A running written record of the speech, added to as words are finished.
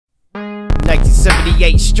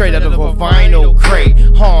78 straight out of a vinyl crate.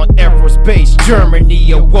 Han Air Force Base,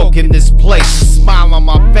 Germany, awoke in this place. Smile on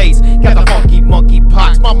my face, got the funky monkey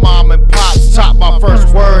pox. My mom and pops taught my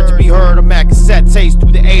first word to be heard on my cassette tapes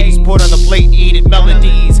through the 80s. Put on the plate, eated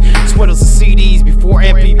melodies, swindles of CDs before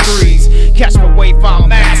MP3s. Catch my wave file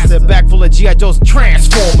master, back full of G.I. Joes and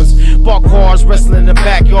Transformers. Bought cars, wrestling in the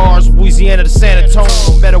backyards, Louisiana to San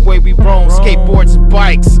Antonio. Met away we roam, skateboards and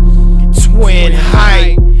bikes, twin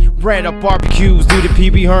height. Ran up barbecues, due to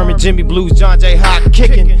PB Herman, Jimmy Blues, John J. Hot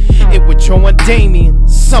kicking it with Joe and Damien,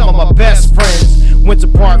 some of my best friends. Went to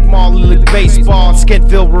Park Mall, League Baseball, and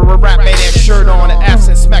Skinfield with a rap man had shirt on, and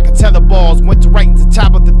absent smacking tether balls. Went to writing to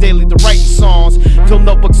top of the daily, to writing songs. Fill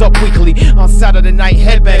notebooks up weekly on Saturday night,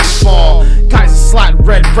 headbanging ball. Kaiser slot,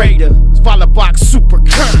 Red Raider, follow box, Super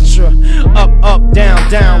Contra. Up, up,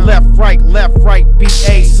 down, down, left, right,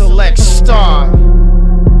 BA, select, star.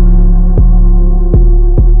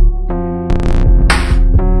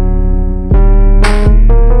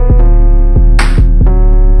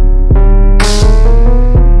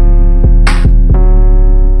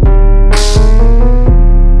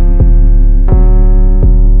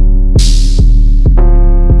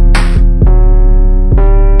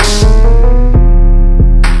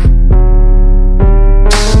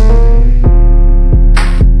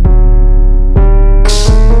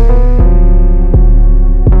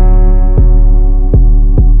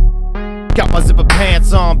 Got my zipper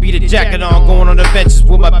pants on, beat a jacket on, going on adventures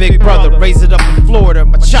with my big brother. Raise it up in Florida,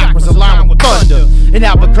 my chakras align with thunder. In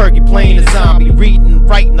Albuquerque, playing a zombie, reading,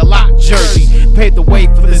 writing a lot in Jersey. Paved the way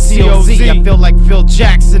for the COZ, I feel like Phil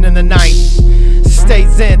Jackson in the night. Stay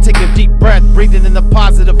zen, take a deep breath, breathing in the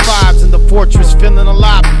positive vibes in the fortress, feeling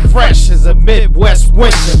alive and fresh as a Midwest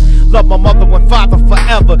winter. Love my mother and father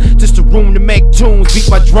forever, just a room to make tunes, beat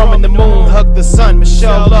my drum in the moon, hug the sun,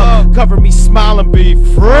 Michelle love, cover me, smile and be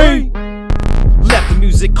free. Let the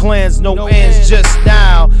music cleanse, no ends just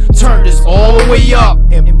now. Turn this all the way up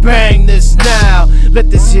and bang this now. Let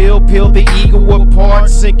this hill peel the ego apart,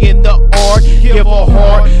 sink in the art, give a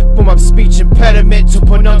heart from my speech impediment to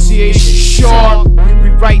pronunciation sharp.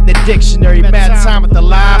 Rewriting the dictionary, mad time at the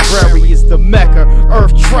library is the Mecca,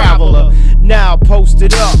 earth traveler. Now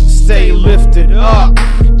posted up, stay lifted up.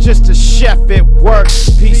 Just a chef at work.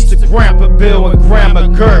 Peace to Grandpa Bill and Grandma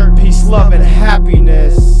Gert. Peace, love, and happiness.